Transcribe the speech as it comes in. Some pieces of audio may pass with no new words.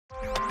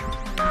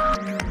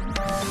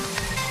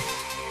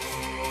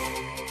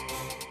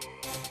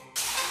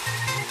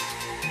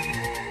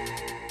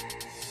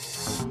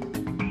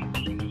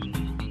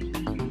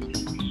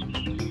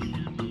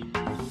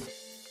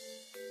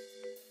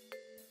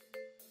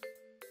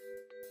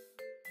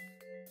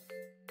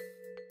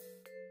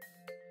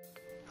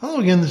Hello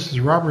again, this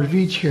is Robert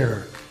Veach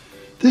here.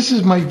 This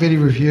is my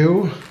video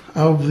review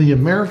of the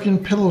American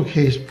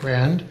Pillowcase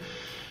brand.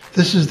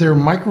 This is their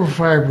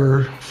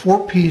Microfiber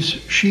 4-piece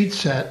sheet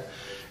set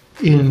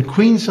in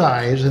queen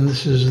size, and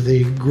this is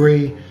the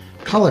gray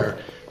color.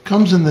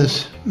 Comes in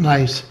this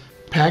nice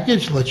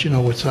package, lets you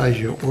know what size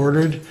you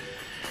ordered.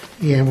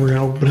 And we're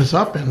going to open this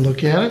up and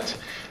look at it.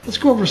 Let's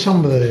go over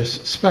some of the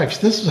specs.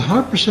 This is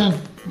 100%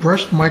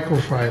 brushed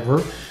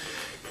microfiber.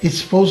 It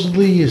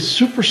supposedly is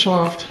super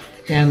soft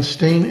and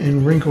stain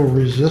and wrinkle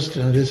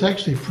resistant. It's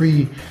actually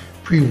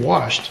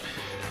pre-washed.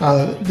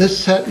 This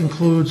set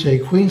includes a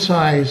queen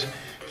size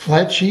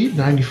flat sheet,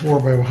 94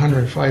 by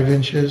 105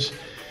 inches,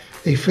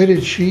 a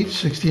fitted sheet,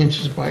 60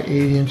 inches by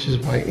 80 inches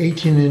by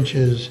 18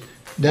 inches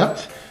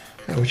depth,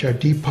 which are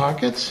deep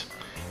pockets,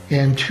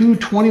 and two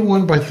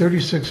 21 by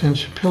 36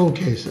 inch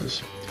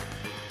pillowcases.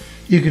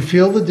 You can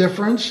feel the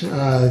difference.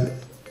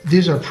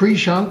 These are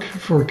pre-shrunk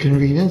for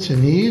convenience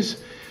and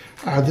ease.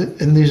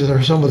 And these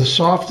are some of the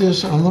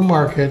softest on the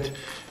market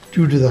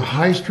due to the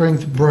high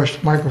strength brushed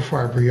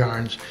microfiber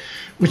yarns,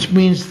 which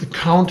means the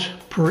count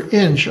per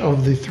inch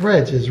of the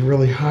threads is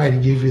really high to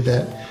give you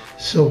that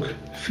silk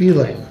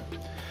feeling.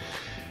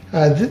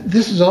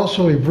 This is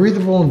also a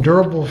breathable and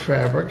durable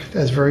fabric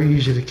that's very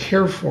easy to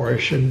care for. It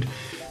should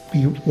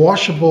be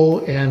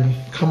washable and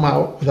come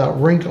out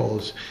without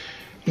wrinkles.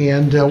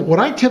 And what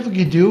I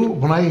typically do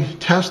when I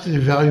test and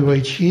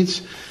evaluate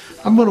sheets,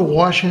 I'm going to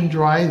wash and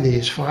dry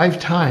these 5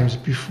 times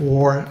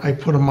before I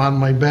put them on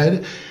my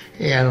bed,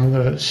 and I'm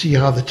going to see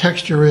how the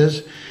texture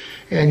is.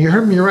 And you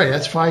heard me right,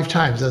 that's 5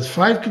 times. That's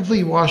 5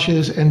 complete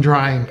washes and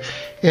drying.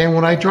 And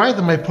when I dry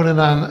them, I put it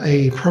on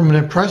a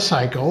permanent press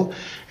cycle,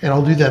 and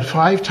I'll do that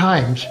 5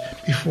 times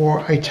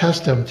before I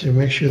test them to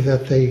make sure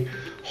that they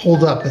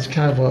hold up. That's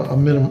kind of a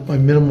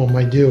minimum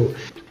I do.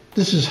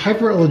 This is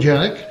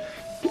hypoallergenic.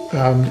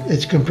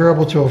 It's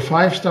comparable to a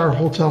 5-star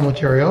hotel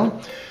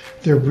material.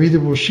 They're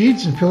breathable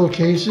sheets and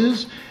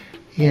pillowcases,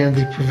 and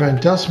they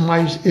prevent dust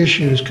mite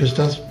issues because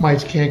dust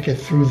mites can't get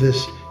through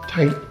this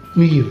tight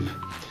weave.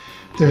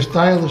 They're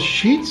stylish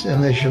sheets,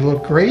 and they should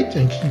look great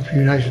and keep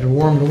you nice and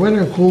warm in the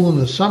winter and cool in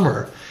the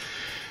summer.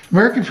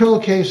 American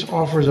Pillowcase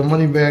offers a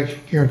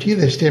money-back guarantee.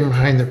 They stand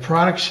behind their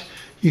products.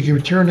 You can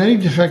return any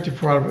defective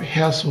product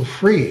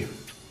hassle-free.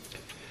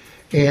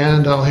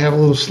 And I'll have a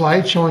little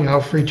slide showing how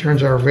free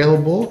returns are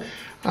available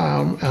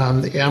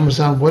on the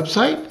Amazon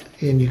website.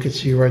 And you can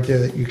see right there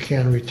that you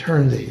can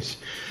return these.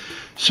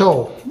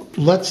 So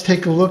let's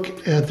take a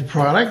look at the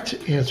product,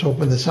 and let's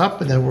open this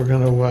up, and then we're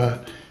going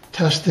to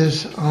test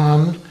this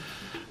on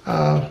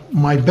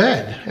my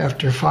bed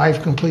after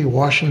 5 complete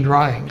wash and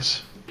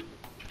dryings.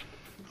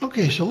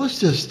 Okay, so let's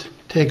just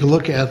take a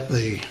look at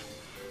the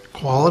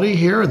quality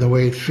here and the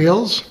way it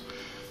feels.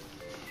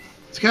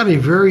 It's got a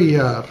very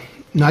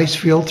nice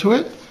feel to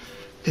it.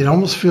 It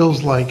almost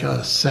feels like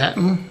a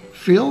satin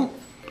feel.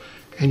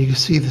 And you can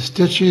see the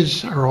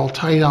stitches are all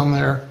tight on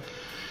there.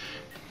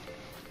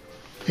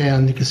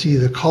 And you can see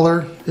the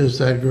color is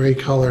that gray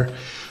color.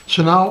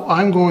 So now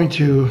I'm going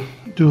to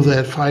do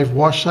that 5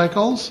 wash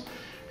cycles,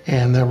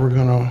 and then we're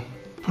going to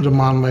put them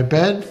on my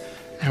bed,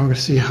 and we're going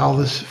to see how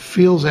this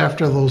feels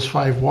after those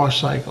 5 wash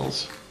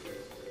cycles.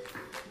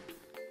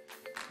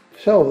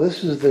 So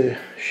this is the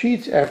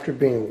sheets after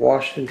being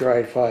washed and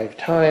dried 5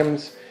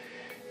 times,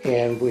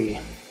 and we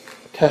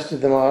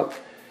tested them out,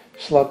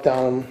 slept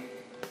on them,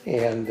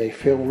 and they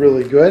feel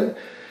really good.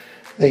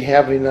 They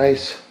have a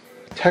nice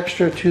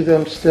texture to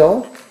them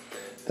still.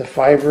 The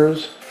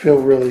fibers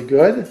feel really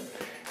good,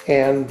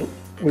 and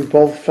we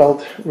both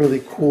felt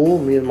really cool,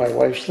 me and my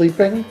wife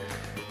sleeping.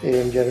 They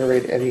didn't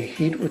generate any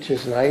heat, which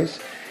is nice.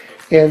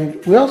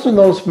 And we also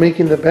noticed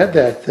making the bed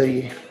that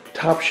the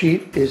top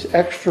sheet is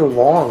extra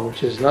long,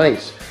 which is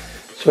nice.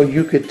 So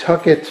you could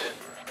tuck it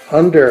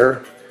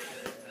under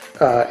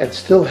and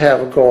still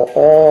have it go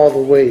all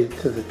the way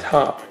to the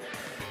top.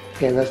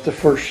 And that's the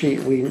first sheet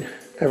we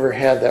ever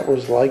had that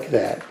was like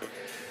that.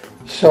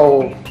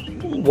 So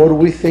what do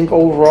we think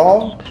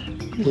overall?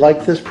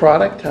 Like this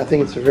product? I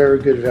think it's a very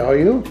good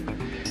value.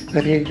 I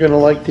think you're going to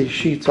like these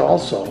sheets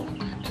also.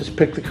 Just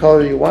pick the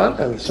color you want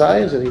and the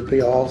size, and you'll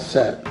be all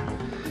set.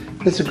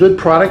 It's a good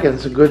product and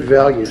it's a good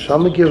value, so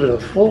I'm going to give it a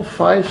full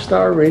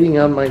 5-star rating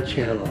on my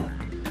channel.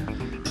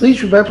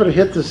 Please remember to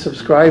hit the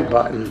subscribe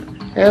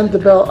button and the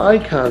bell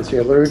icon so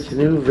you're alerted to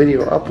new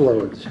video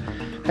uploads.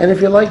 And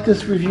if you like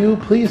this review,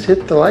 please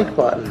hit the like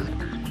button.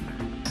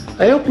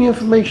 I hope the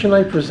information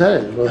I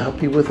presented will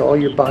help you with all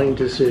your buying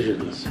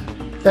decisions.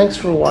 Thanks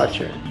for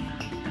watching.